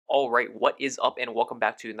All right, what is up, and welcome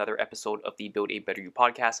back to another episode of the Build a Better You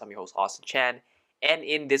podcast. I'm your host, Austin Chan. And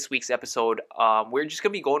in this week's episode, we're just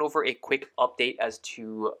going to be going over a quick update as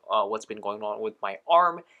to what's been going on with my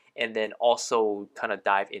arm, and then also kind of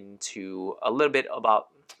dive into a little bit about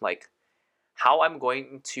like how I'm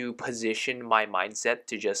going to position my mindset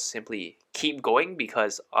to just simply keep going,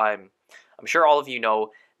 because I'm sure all of you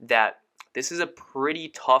know that this is a pretty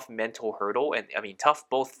tough mental hurdle, and I mean tough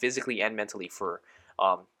both physically and mentally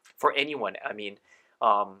um, for anyone.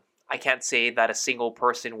 I can't say that a single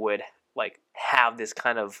person would like have this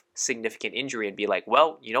kind of significant injury and be like,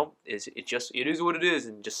 well, it is what it is,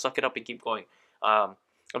 and just suck it up and keep going. Um,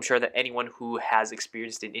 I'm sure that anyone who has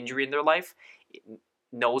experienced an injury in their life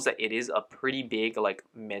knows that it is a pretty big like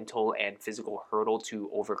mental and physical hurdle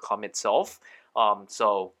to overcome itself.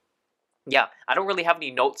 So yeah, I don't really have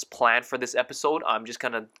any notes planned for this episode. I'm just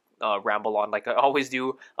gonna ramble on like I always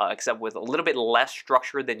do, except with a little bit less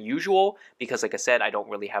structure than usual because, like I said, I don't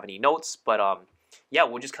really have any notes. But yeah,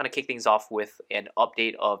 we'll just kind of kick things off with an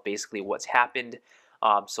update of basically what's happened.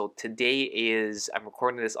 So today I'm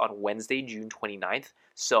recording this on Wednesday, June 29th.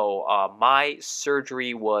 So my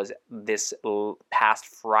surgery was this past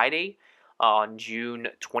Friday on June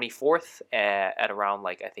 24th at around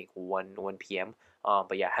like I think 1 p.m.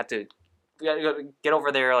 But yeah, I had to get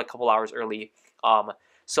over there like a couple hours early.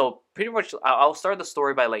 So pretty much I'll start the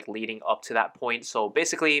story by like leading up to that point. So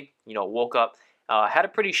basically, woke up, had a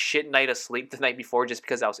pretty shit night of sleep the night before just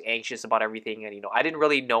because I was anxious about everything, and I didn't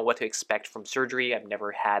really know what to expect from surgery. I've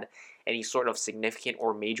never had any sort of significant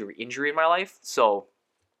or major injury in my life, so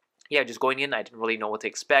yeah, just going in, I didn't really know what to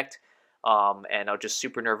expect. And I was just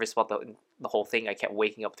super nervous about the whole thing. I kept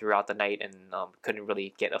waking up throughout the night and couldn't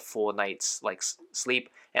really get a full night's like sleep.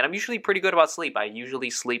 And I'm usually pretty good about sleep. I usually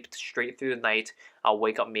sleep straight through the night. I'll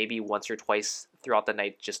wake up maybe once or twice throughout the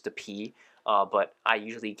night just to pee. But I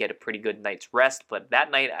usually get a pretty good night's rest. But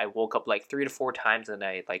that night I woke up like 3 to 4 times, and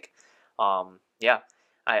I yeah.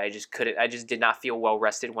 I just couldn't. I just did not feel well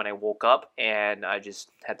rested when I woke up, and I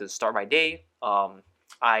just had to start my day.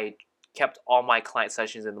 I kept all my client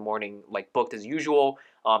sessions in the morning like booked as usual.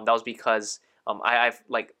 That was because I've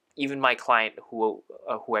like even my client who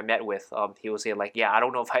I met with, he was saying like, yeah, I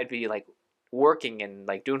don't know if I'd be like working and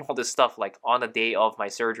like doing all this stuff like on the day of my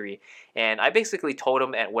surgery. And I basically told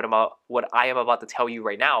him, and what I am about to tell you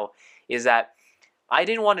right now is that I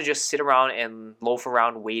didn't want to just sit around and loaf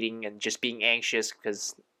around waiting and just being anxious,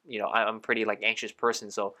 because I'm a pretty like anxious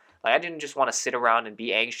person. So like I didn't just want to sit around and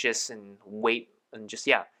be anxious and wait and just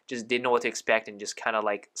didn't know what to expect and just kind of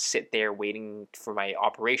like sit there waiting for my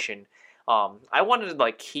operation. I wanted to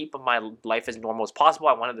like keep my life as normal as possible.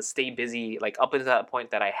 I wanted to stay busy like up until that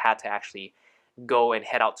point that I had to actually go and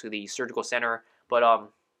head out to the surgical center. But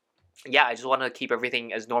yeah, I just wanted to keep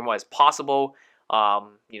everything as normal as possible.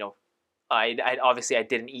 You know, I obviously I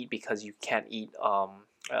didn't eat because you can't eat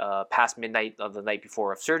past midnight of the night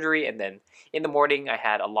before of surgery, and then in the morning I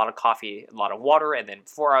had a lot of coffee, a lot of water, and then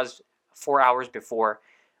 4 hours before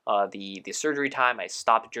the surgery time, I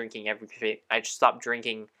stopped drinking everything. I just stopped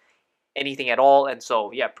drinking anything at all, and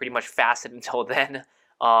so yeah, pretty much fasted until then.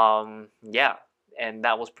 Yeah, and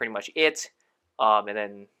that was pretty much it. And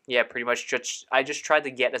then yeah, pretty much I just tried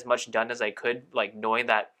to get as much done as I could, like knowing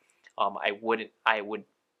that I would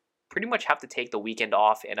pretty much have to take the weekend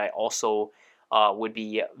off, and I also would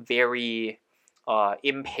be very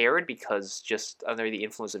impaired because just under the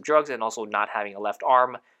influence of drugs and also not having a left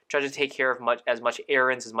arm. Try to take care of as much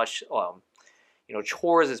errands, as much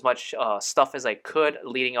chores, as much stuff as I could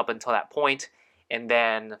leading up until that point, and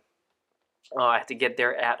then I had to get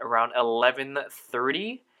there at around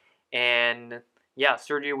 11:30, and yeah,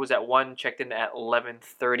 surgery was at 1, checked in at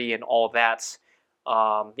 11:30, and all that.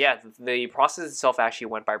 Yeah, the process itself actually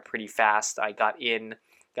went by pretty fast. I got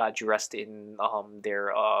dressed in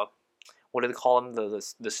their what do they call them,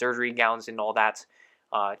 the surgery gowns and all that,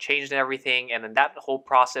 changed and everything, and then that whole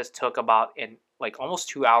process took about in like almost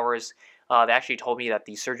 2 hours. They actually told me that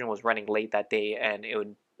the surgeon was running late that day, and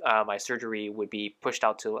my surgery would be pushed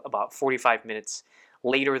out to about 45 minutes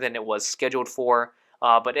later than it was scheduled for.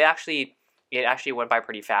 But it actually went by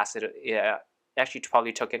pretty fast. It actually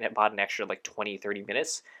probably took in about an extra like 20-30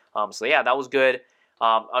 minutes. So yeah, that was good.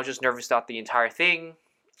 I was just nervous about the entire thing.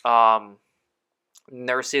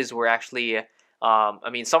 Nurses were actually, I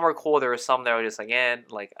mean, some were cool. There were some that were just like,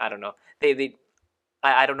 like I don't know.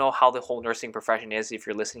 I don't know how the whole nursing profession is. If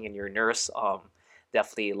you're listening and you're a nurse,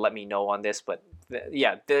 definitely let me know on this. But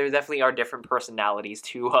yeah, there definitely are different personalities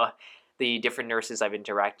to the different nurses I've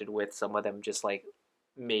interacted with. Some of them just like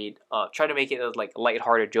try to make it like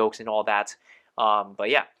lighthearted jokes and all that. But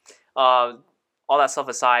yeah, all that stuff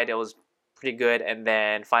aside, it was pretty good. And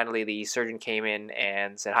then finally the surgeon came in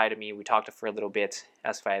and said hi to me. We talked for a little bit,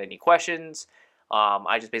 asked if I had any questions.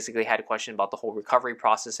 I just basically had a question about the whole recovery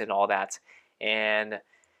process and all that. And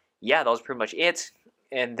yeah, that was pretty much it.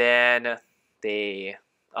 And then they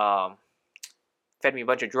fed me a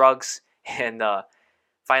bunch of drugs and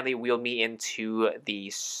finally wheeled me into the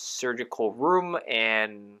surgical room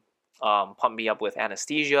and pumped me up with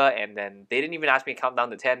anesthesia. And then they didn't even ask me to count down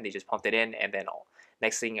to 10. They just pumped it in. And then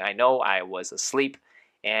next thing I know, I was asleep.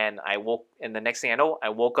 And the next thing I know, I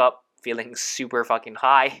woke up feeling super fucking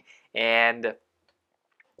high. And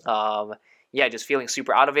yeah, just feeling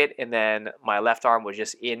super out of it. And then my left arm was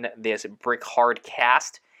just in this brick hard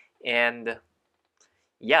cast. And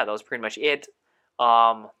yeah, that was pretty much it.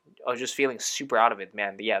 I was just feeling super out of it,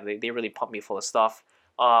 man. Yeah, they really pumped me full of stuff.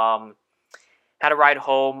 Had a ride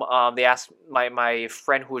home. They asked my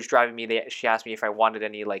friend who was driving me. She asked me if I wanted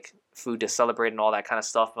any like food to celebrate and all that kind of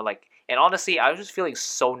stuff. But like, and honestly, I was just feeling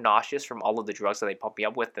so nauseous from all of the drugs that they pumped me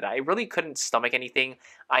up with that I really couldn't stomach anything.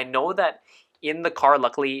 I know that in the car,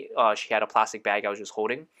 luckily, she had a plastic bag I was just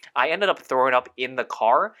holding. I ended up throwing up in the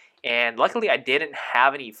car, and luckily I didn't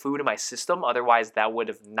have any food in my system. Otherwise, that would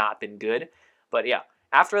have not been good. But yeah,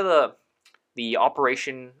 after the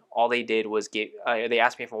operation, all they did was they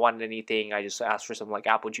asked me if I wanted anything. I just asked for some like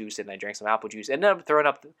apple juice, and I drank some apple juice. Ended up throwing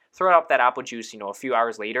up that apple juice, a few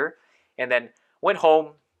hours later, and then went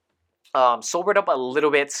home. Sobered up a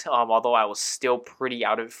little bit, although I was still pretty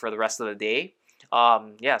out of it for the rest of the day.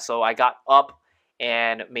 Yeah, so I got up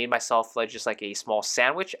and made myself just like a small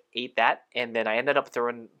sandwich, ate that, and then I ended up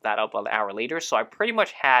throwing that up an hour later. So I pretty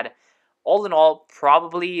much had, all in all,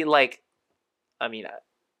 probably like, I mean,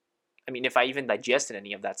 if I even digested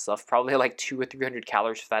any of that stuff, probably like 200 or 300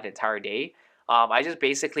 calories for that entire day. I just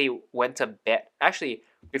basically went to bed. Actually,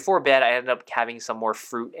 before bed, I ended up having some more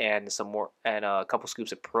fruit and a couple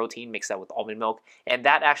scoops of protein, mixed that with almond milk, and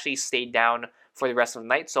that actually stayed down for the rest of the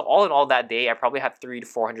night. So all in all, that day, I probably had 300 to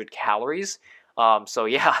 400 calories. So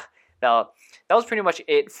yeah, that was pretty much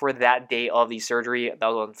it for that day of the surgery. That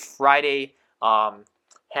was on Friday.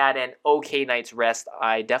 Had an okay night's rest.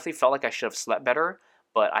 I definitely felt like I should have slept better,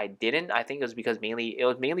 but I didn't. I think it was because it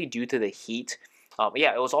was mainly due to the heat.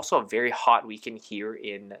 Yeah, it was also a very hot weekend here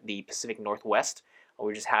in the Pacific Northwest.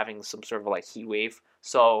 We're just having some sort of like heat wave.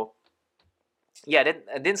 So yeah,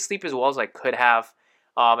 I didn't sleep as well as I could have.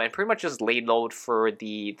 And pretty much just laid low for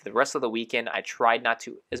the rest of the weekend. I tried not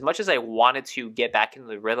to, as much as I wanted to get back into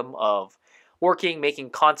the rhythm of working,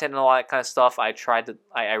 making content and all that kind of stuff. I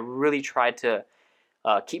really tried to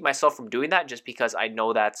keep myself from doing that, just because I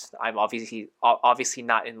know that I'm obviously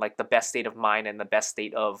not in like the best state of mind and the best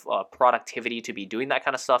state of productivity to be doing that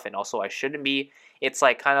kind of stuff, and also I shouldn't be. It's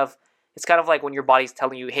kind of like when your body's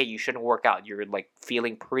telling you, hey, you shouldn't work out. You're like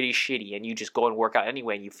feeling pretty shitty, and you just go and work out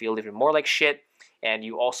anyway, and you feel even more like shit, and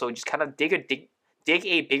you also just kind of dig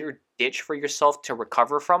a bigger ditch for yourself to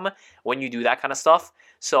recover from when you do that kind of stuff.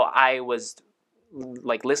 So I was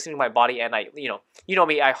like listening to my body, and you know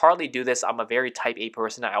me, I hardly do this. I'm a very type A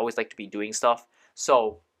person. I always like to be doing stuff.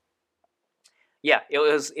 So yeah, it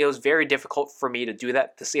was very difficult for me to do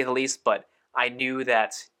that, to say the least, but I knew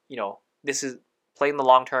that, this is playing the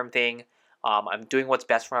long-term thing. I'm doing what's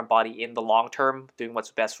best for my body in the long term, doing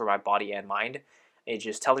what's best for my body and mind. It's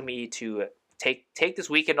just telling me to take this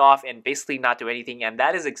weekend off and basically not do anything, and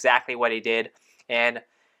that is exactly what I did. And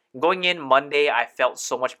going in Monday, I felt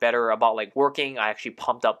so much better about like working. I actually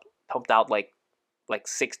pumped out like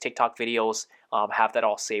 6 TikTok videos, have that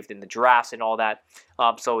all saved in the drafts and all that.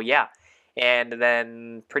 So yeah, and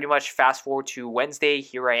then pretty much fast forward to Wednesday,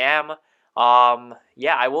 here I am.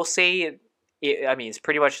 Yeah, I will say, it's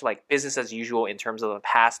pretty much like business as usual in terms of the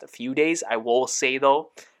past few days. I will say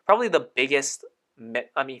though, probably the biggest,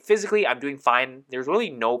 physically I'm doing fine. There's really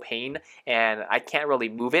no pain, and I can't really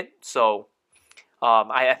move it. So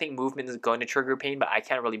I think movement is going to trigger pain, but I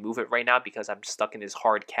can't really move it right now because I'm stuck in this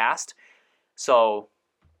hard cast. So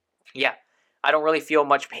yeah, I don't really feel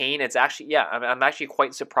much pain. It's actually, yeah, I'm actually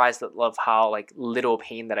quite surprised of how like little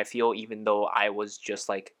pain that I feel, even though I was just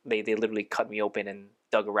like, they literally cut me open and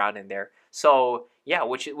dug around in there. So yeah,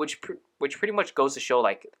 which pretty much goes to show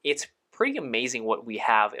like it's pretty amazing what we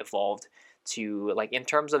have evolved to, like in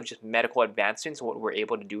terms of just medical advancements, what we're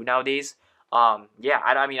able to do nowadays. Yeah,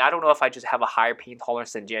 I don't know if I just have a higher pain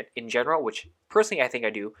tolerance than in general, which personally I think I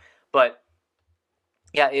do, but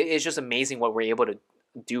yeah, it's just amazing what we're able to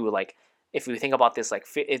do. Like if you think about this, like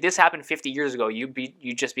if this happened 50 years ago,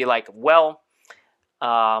 you'd just be like, well,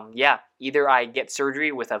 yeah, either I get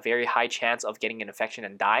surgery with a very high chance of getting an infection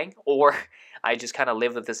and dying, or I just kind of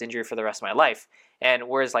live with this injury for the rest of my life. And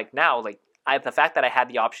whereas like now, like the fact that I had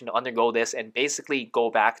the option to undergo this and basically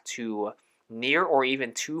go back to near or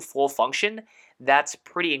even to full function, that's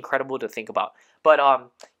pretty incredible to think about. But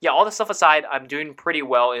yeah, all the stuff aside, I'm doing pretty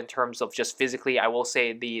well in terms of just physically. I will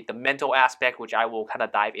say the mental aspect, which I will kind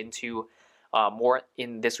of dive into more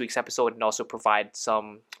in this week's episode, and also provide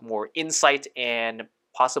some more insight and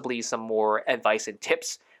possibly some more advice and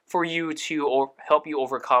tips for you to help you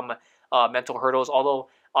overcome mental hurdles. Although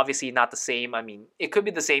obviously not the same. I mean, it could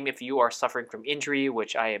be the same if you are suffering from injury,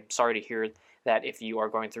 which I am sorry to hear that if you are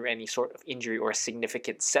going through any sort of injury or a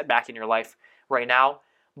significant setback in your life right now.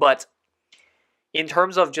 But in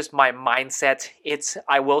terms of just my mindset,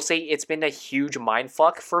 I will say it's been a huge mind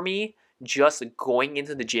fuck for me just going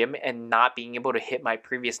into the gym and not being able to hit my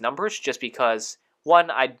previous numbers just because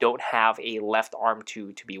one, I don't have a left arm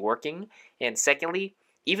to be working, and secondly,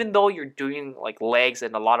 even though you're doing like legs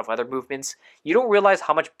and a lot of other movements, you don't realize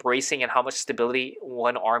how much bracing and how much stability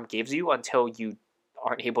one arm gives you until you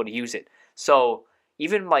aren't able to use it. So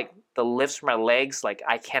even like the lifts for my legs, like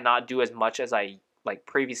I cannot do as much as I like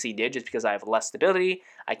previously did just because I have less stability.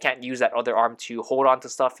 I can't use that other arm to hold on to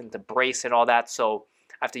stuff and to brace and all that. So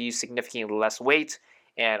I have to use significantly less weight.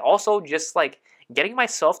 And also just like getting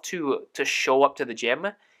myself to show up to the gym,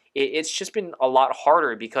 it's just been a lot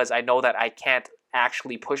harder because I know that I can't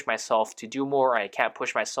actually push myself to do more. I can't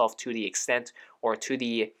push myself to the extent or to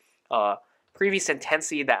the previous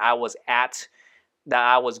intensity that I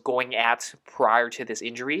was going at prior to this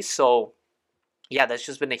injury. So yeah, that's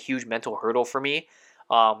just been a huge mental hurdle for me.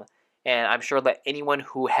 And I'm sure that anyone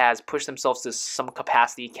who has pushed themselves to some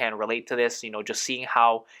capacity can relate to this. Just seeing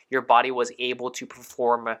how your body was able to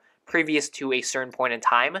perform previous to a certain point in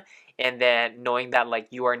time, and then knowing that like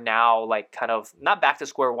you are now like kind of not back to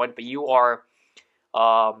square one, but you are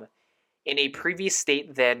in a previous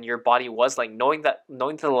state than your body was, like knowing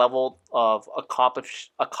the level of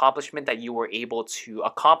accomplishment that you were able to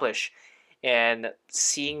accomplish, and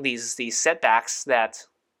seeing these setbacks that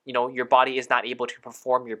your body is not able to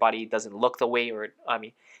perform, your body doesn't look the way, or I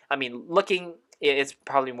mean looking, it's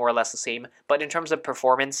probably more or less the same, but in terms of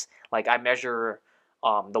performance, like I measure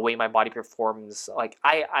the way my body performs, like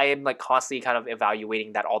I am like constantly kind of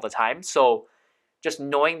evaluating that all the time. So just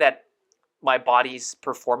knowing that my body's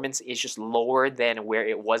performance is just lower than where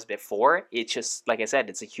it was before, it's just, like I said,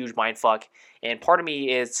 it's a huge mind fuck. And part of me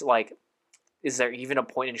is like, is there even a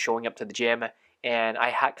point in showing up to the gym? And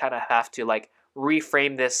I kind of have to like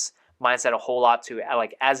reframe this mindset a whole lot to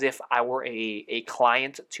like as if I were a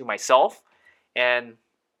client to myself. And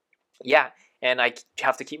yeah, and I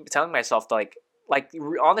have to keep telling myself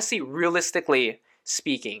honestly, realistically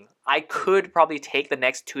speaking, I could probably take the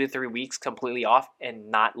next 2 to 3 weeks completely off and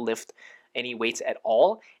not lift any weights at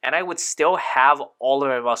all, and I would still have all of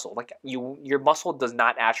my muscle. Like your muscle does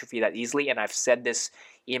not atrophy that easily, and I've said this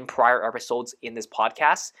in prior episodes in this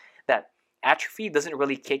podcast that atrophy doesn't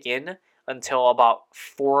really kick in until about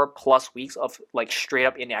 4+ weeks of like straight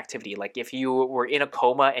up inactivity. Like if you were in a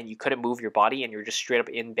coma and you couldn't move your body and you're just straight up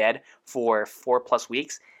in bed for 4+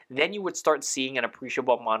 weeks, then you would start seeing an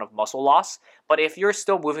appreciable amount of muscle loss. But if you're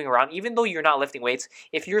still moving around, even though you're not lifting weights,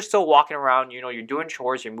 if you're still walking around, you're doing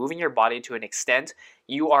chores, you're moving your body to an extent,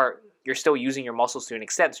 you're still using your muscles to an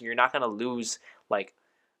extent, so you're not going to lose like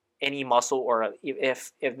any muscle, or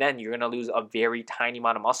if then you're going to lose a very tiny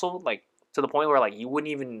amount of muscle, like to the point where like you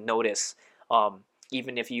wouldn't even notice,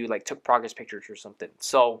 even if you like took progress pictures or something.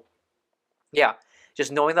 So yeah,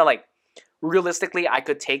 just knowing that like realistically I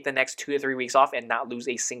could take the next 2 to 3 weeks off and not lose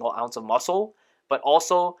a single ounce of muscle, but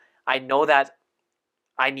also I know that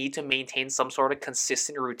I need to maintain some sort of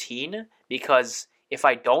consistent routine, because if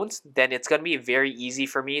I don't, then it's going to be very easy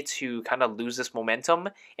for me to kind of lose this momentum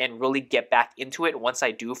and really get back into it once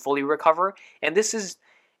I do fully recover. And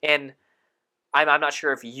I'm not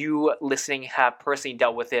sure if you listening have personally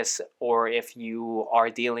dealt with this or if you are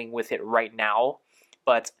dealing with it right now,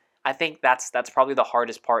 but I think that's probably the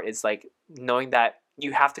hardest part, is like knowing that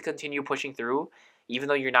you have to continue pushing through even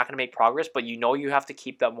though you're not going to make progress, but you have to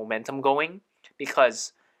keep that momentum going,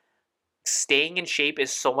 because staying in shape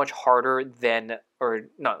is so much harder than, or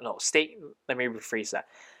no, let me rephrase that.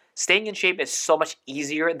 Staying in shape is so much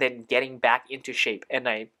easier than getting back into shape. And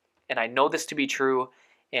I know this to be true,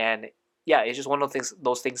 and yeah, it's just one of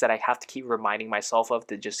those things that I have to keep reminding myself of,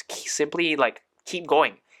 to just simply like keep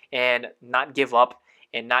going and not give up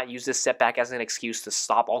and not use this setback as an excuse to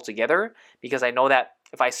stop altogether, because I know that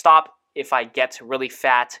if I stop, if I get really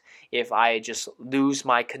fat, if I just lose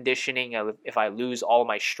my conditioning, if I lose all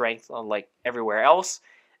my strength like everywhere else,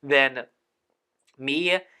 then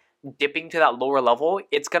me dipping to that lower level,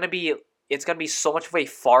 it's gonna be so much of a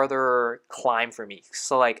farther climb for me.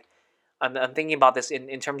 So like I'm thinking about this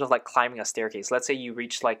in terms of like climbing a staircase. Let's say you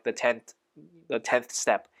reach like the 10th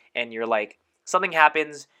step and you're like something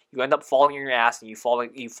happens, you end up falling on your ass and you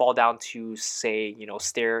fall down to, say,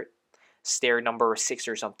 stair number 6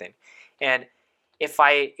 or something. And if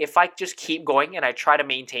I just keep going and I try to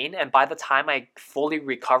maintain, and by the time I fully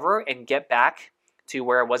recover and get back to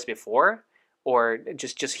where I was before, or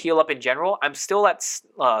just heal up in general, I'm still at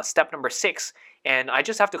step number 6, and I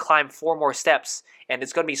just have to climb 4 more steps, and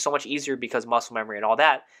it's going to be so much easier because muscle memory and all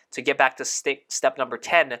that to get back to step number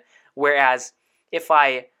 10. Whereas if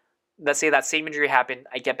I, let's say that same injury happened,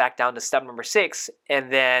 I get back down to step number 6,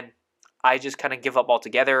 and then I just kind of give up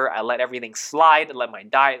altogether. I let everything slide, I let my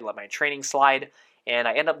diet, let my training slide, and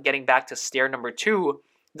I end up getting back to stair number 2.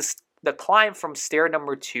 The climb from stair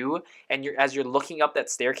number 2, and as you're looking up that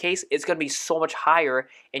staircase, it's going to be so much higher,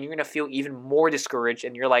 and you're going to feel even more discouraged,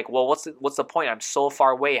 and you're like, well, what's the point? I'm so far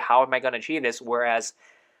away. How am I going to achieve this? Whereas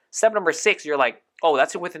step number 6, you're like, oh,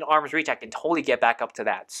 that's within arm's reach. I can totally get back up to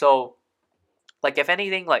that. So, like, if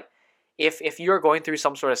anything, like, if you're going through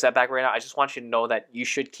some sort of setback right now, I just want you to know that you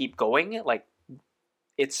should keep going. Like,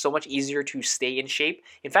 it's so much easier to stay in shape.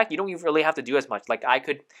 In fact, you don't even really have to do as much. Like, I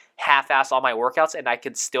could half-ass all my workouts and I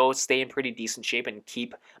could still stay in pretty decent shape and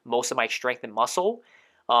keep most of my strength and muscle.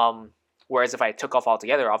 Whereas if I took off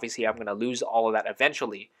altogether, obviously I'm going to lose all of that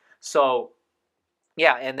eventually. So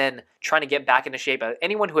yeah, and then trying to get back into shape.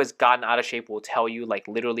 Anyone who has gotten out of shape will tell you, like,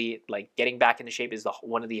 literally, like, getting back into shape is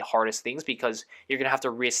one of the hardest things, because you're gonna have to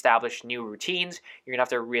reestablish new routines. You're gonna have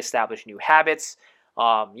to reestablish new habits.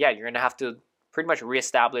 Yeah, you're gonna have to pretty much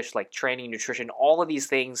reestablish, like, training, nutrition, all of these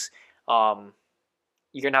things. You're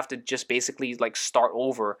gonna have to just basically, like, start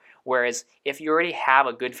over. Whereas if you already have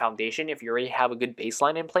a good foundation, if you already have a good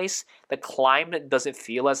baseline in place, the climb doesn't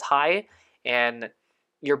feel as high, and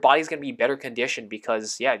your body's going to be better conditioned,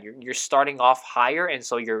 because yeah, you're starting off higher, and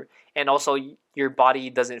so also your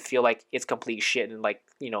body doesn't feel like it's complete shit, and, like,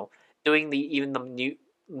 doing the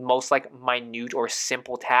most, like, minute or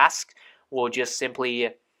simple task will just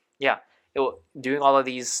simply, yeah, doing all of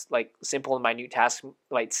these, like, simple and minute tasks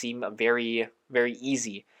might seem very, very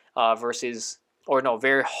easy, versus, or no,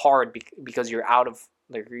 very hard, because you're out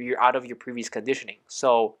of your previous conditioning.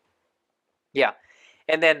 So yeah,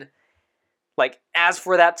 and then, like, as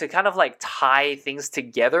for that, to kind of, like, tie things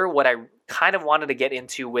together, what I kind of wanted to get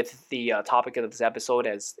into with the topic of this episode,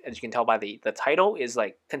 as you can tell by the title, is,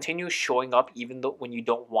 like, continue showing up even though when you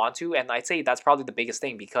don't want to. And I'd say that's probably the biggest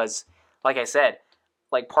thing, because, like I said,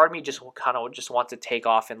 like, part of me just kind of just wants to take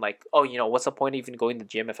off and, like, oh, what's the point of even going to the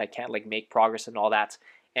gym if I can't, like, make progress and all that.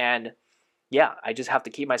 And yeah, I just have to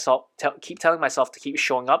keep telling myself to keep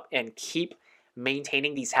showing up and keep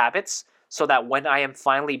maintaining these habits, so that when I am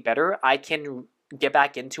finally better, I can get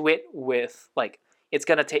back into it with, like, it's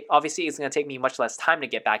going to take me much less time to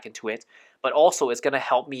get back into it, but also it's going to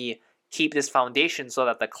help me keep this foundation so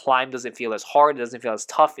that the climb doesn't feel as hard, it doesn't feel as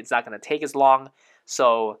tough, it's not going to take as long.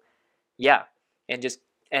 So yeah, and just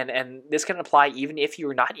and this can apply even if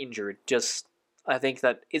you're not injured. Just, I think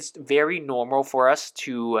that it's very normal for us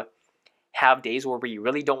to have days where we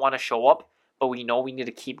really don't want to show up, but we know we need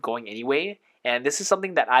to keep going anyway. And this is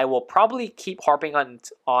something that I will probably keep harping on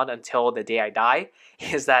until the day I die,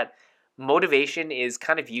 is that motivation is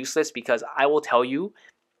kind of useless, because I will tell you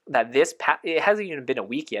that it hasn't even been a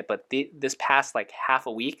week yet, but this past, like, half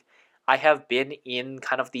a week, I have been in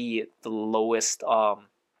kind of the lowest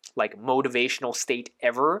like, motivational state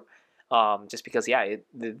ever, just because, yeah,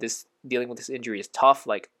 this dealing with this injury is tough,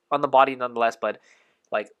 like, on the body nonetheless, but,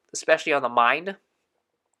 like, especially on the mind.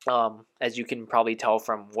 As you can probably tell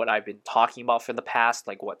from what I've been talking about for the past,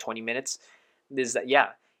 like, 20 minutes, is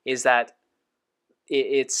that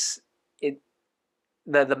it's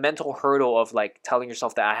the mental hurdle of, like, telling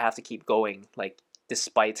yourself that I have to keep going, like,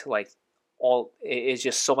 despite, like, it's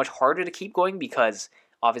just so much harder to keep going, because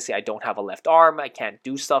obviously I don't have a left arm, I can't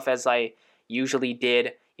do stuff as I usually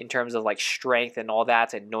did in terms of, like, strength and all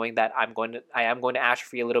that, and knowing that I am going to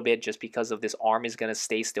atrophy a little bit, just because of this arm is going to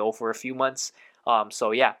stay still for a few months. So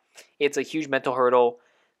yeah, it's a huge mental hurdle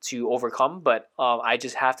to overcome, but I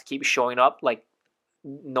just have to keep showing up. Like,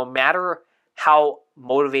 no matter how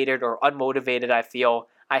motivated or unmotivated I feel,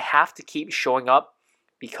 I have to keep showing up,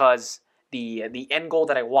 because the end goal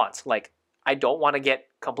that I want, like, I don't want to get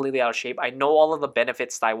completely out of shape. I know all of the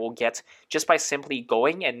benefits that I will get just by simply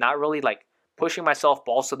going and not really, like, pushing myself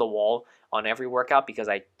balls to the wall on every workout, because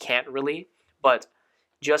I can't really, but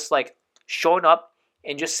just, like, showing up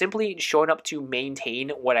and just simply showing up to maintain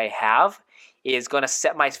what I have is going to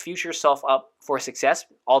set my future self up for success.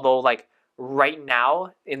 Although, like, right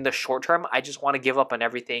now in the short term, I just want to give up on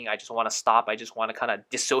everything. I just want to stop. I just want to kind of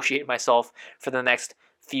dissociate myself for the next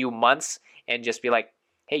few months and just be like,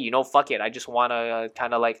 hey, fuck it, I just want to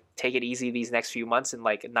kind of like take it easy these next few months and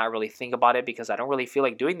like not really think about it because I don't really feel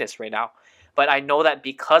like doing this right now. But I know that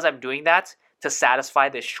because I'm doing that to satisfy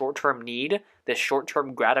this short-term need, this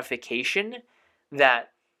short-term gratification,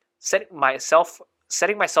 that setting myself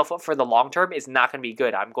up for the long term is not going to be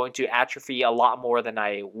good. I'm going to atrophy a lot more than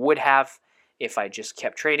I would have if I just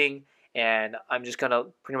kept training, and I'm just going to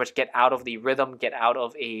pretty much get out of the rhythm, get out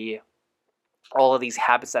of all of these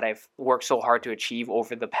habits that I've worked so hard to achieve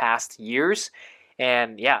over the past years.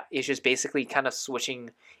 And yeah, it's just basically kind of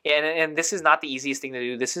switching. And this is not the easiest thing to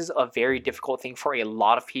do. This is a very difficult thing for a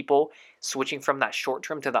lot of people, switching from that short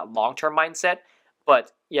term to that long term mindset.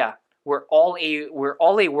 But yeah, we're all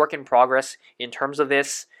a work in progress in terms of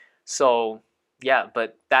this. So yeah,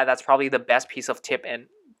 but that's probably the best piece of tip and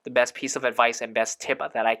the best piece of advice and best tip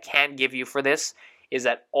that I can give you for this is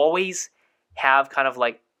that always have kind of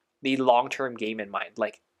like the long-term game in mind.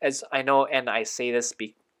 Like, as I know, and I say this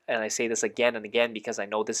again and again because I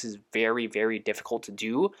know this is very, very difficult to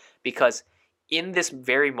do, because in this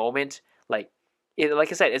very moment, like I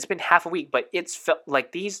said, it's been half a week, but it's felt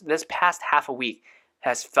like this past half a week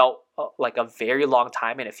has felt like a very long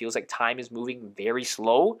time, and it feels like time is moving very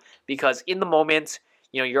slow because in the moment,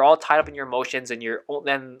 you're all tied up in your emotions, and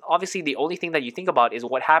then obviously the only thing that you think about is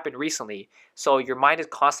what happened recently. So your mind is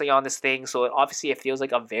constantly on this thing. So obviously it feels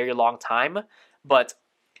like a very long time. But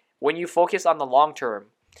when you focus on the long term,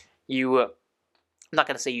 I'm not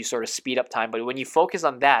going to say you sort of speed up time, but when you focus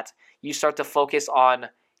on that, you start to focus on,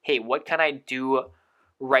 hey, what can I do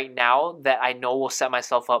right now that I know will set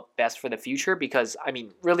myself up best for the future? Because, I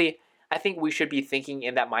mean, really, I think we should be thinking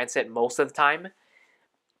in that mindset most of the time,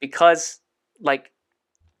 because, like,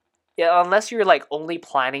 yeah, unless you're like only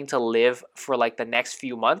planning to live for like the next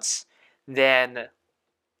few months, then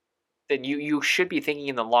you should be thinking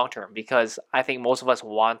in the long term, because I think most of us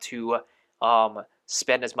want to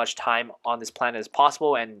spend as much time on this planet as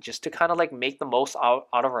possible and just to kind of like make the most out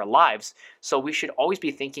of our lives. So we should always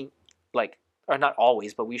be thinking, like, or not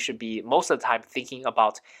always, but we should be most of the time thinking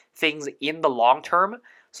about things in the long term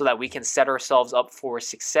so that we can set ourselves up for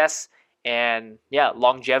success. And yeah,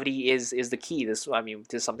 longevity is the key. This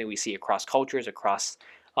is something we see across cultures, across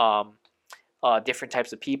different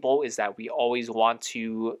types of people, is that we always want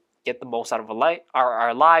to get the most out of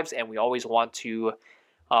our lives, and we always want to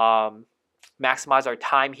maximize our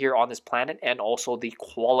time here on this planet, and also the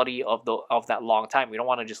quality of that long time. We don't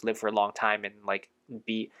want to just live for a long time and like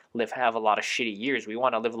have a lot of shitty years. We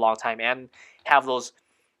want to live a long time and have those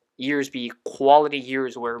years be quality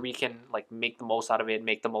years where we can like make the most out of it,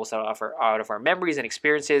 make the most out of our memories and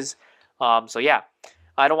experiences. So yeah,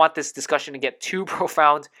 I don't want this discussion to get too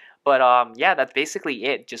profound, but yeah, that's basically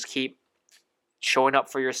it. Just keep showing up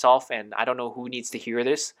for yourself, and I don't know who needs to hear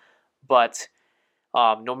this, but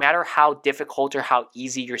no matter how difficult or how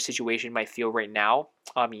easy your situation might feel right now,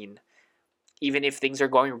 I mean, even if things are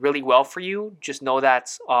going really well for you, just know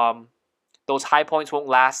that those high points won't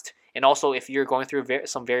last. And also, if you're going through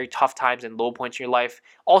some very tough times and low points in your life,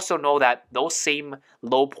 also know that those same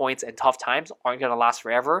low points and tough times aren't going to last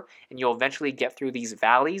forever, and you'll eventually get through these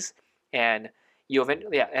valleys, and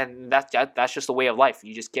and that's just the way of life.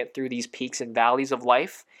 You just get through these peaks and valleys of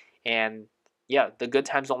life, and yeah, the good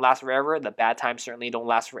times don't last forever. The bad times certainly don't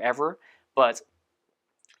last forever, but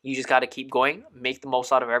you just got to keep going, make the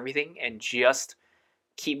most out of everything, and just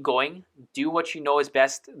keep going. Do what you know is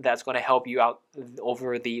best. That's going to help you out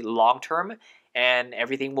over the long term, and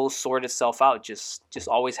everything will sort itself out. Just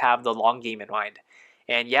always have the long game in mind.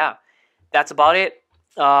 And yeah, that's about it.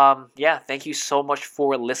 Yeah, thank you so much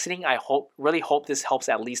for listening. I really hope this helps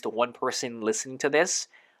at least one person listening to this.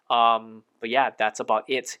 But yeah, that's about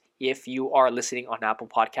it. If you are listening on Apple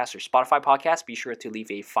Podcasts or Spotify Podcasts, be sure to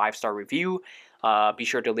leave a 5-star review. Be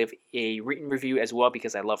sure to leave a written review as well,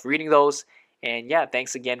 because I love reading those. And yeah,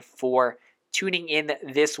 thanks again for tuning in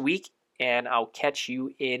this week, and I'll catch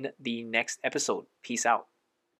you in the next episode. Peace out.